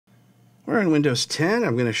We're in Windows 10.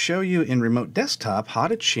 I'm going to show you in Remote Desktop how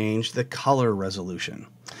to change the color resolution.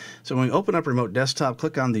 So when we open up Remote Desktop,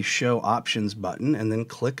 click on the Show Options button and then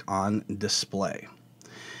click on Display.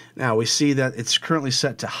 Now we see that it's currently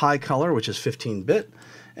set to high color, which is 15-bit,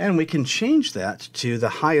 and we can change that to the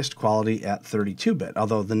highest quality at 32-bit,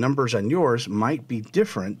 although the numbers on yours might be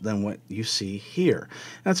different than what you see here.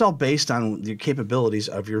 That's all based on the capabilities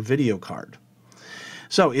of your video card.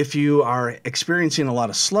 So if you are experiencing a lot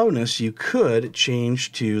of slowness, you could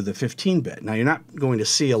change to the 15-bit. Now you're not going to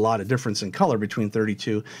see a lot of difference in color between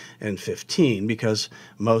 32 and 15 because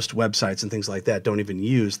most websites and things like that don't even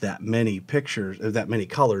use that many pictures, that many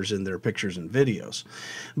colors in their pictures and videos.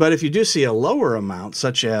 But if you do see a lower amount,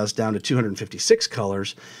 such as down to 256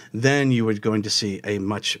 colors, then you would going to see a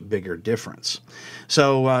much bigger difference.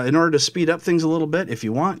 So in order to speed up things a little bit, if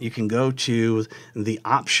you want, you can go to the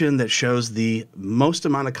option that shows the most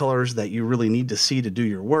amount of colors that you really need to see to do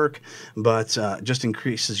your work, but just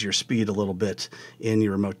increases your speed a little bit in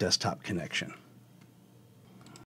your remote desktop connection.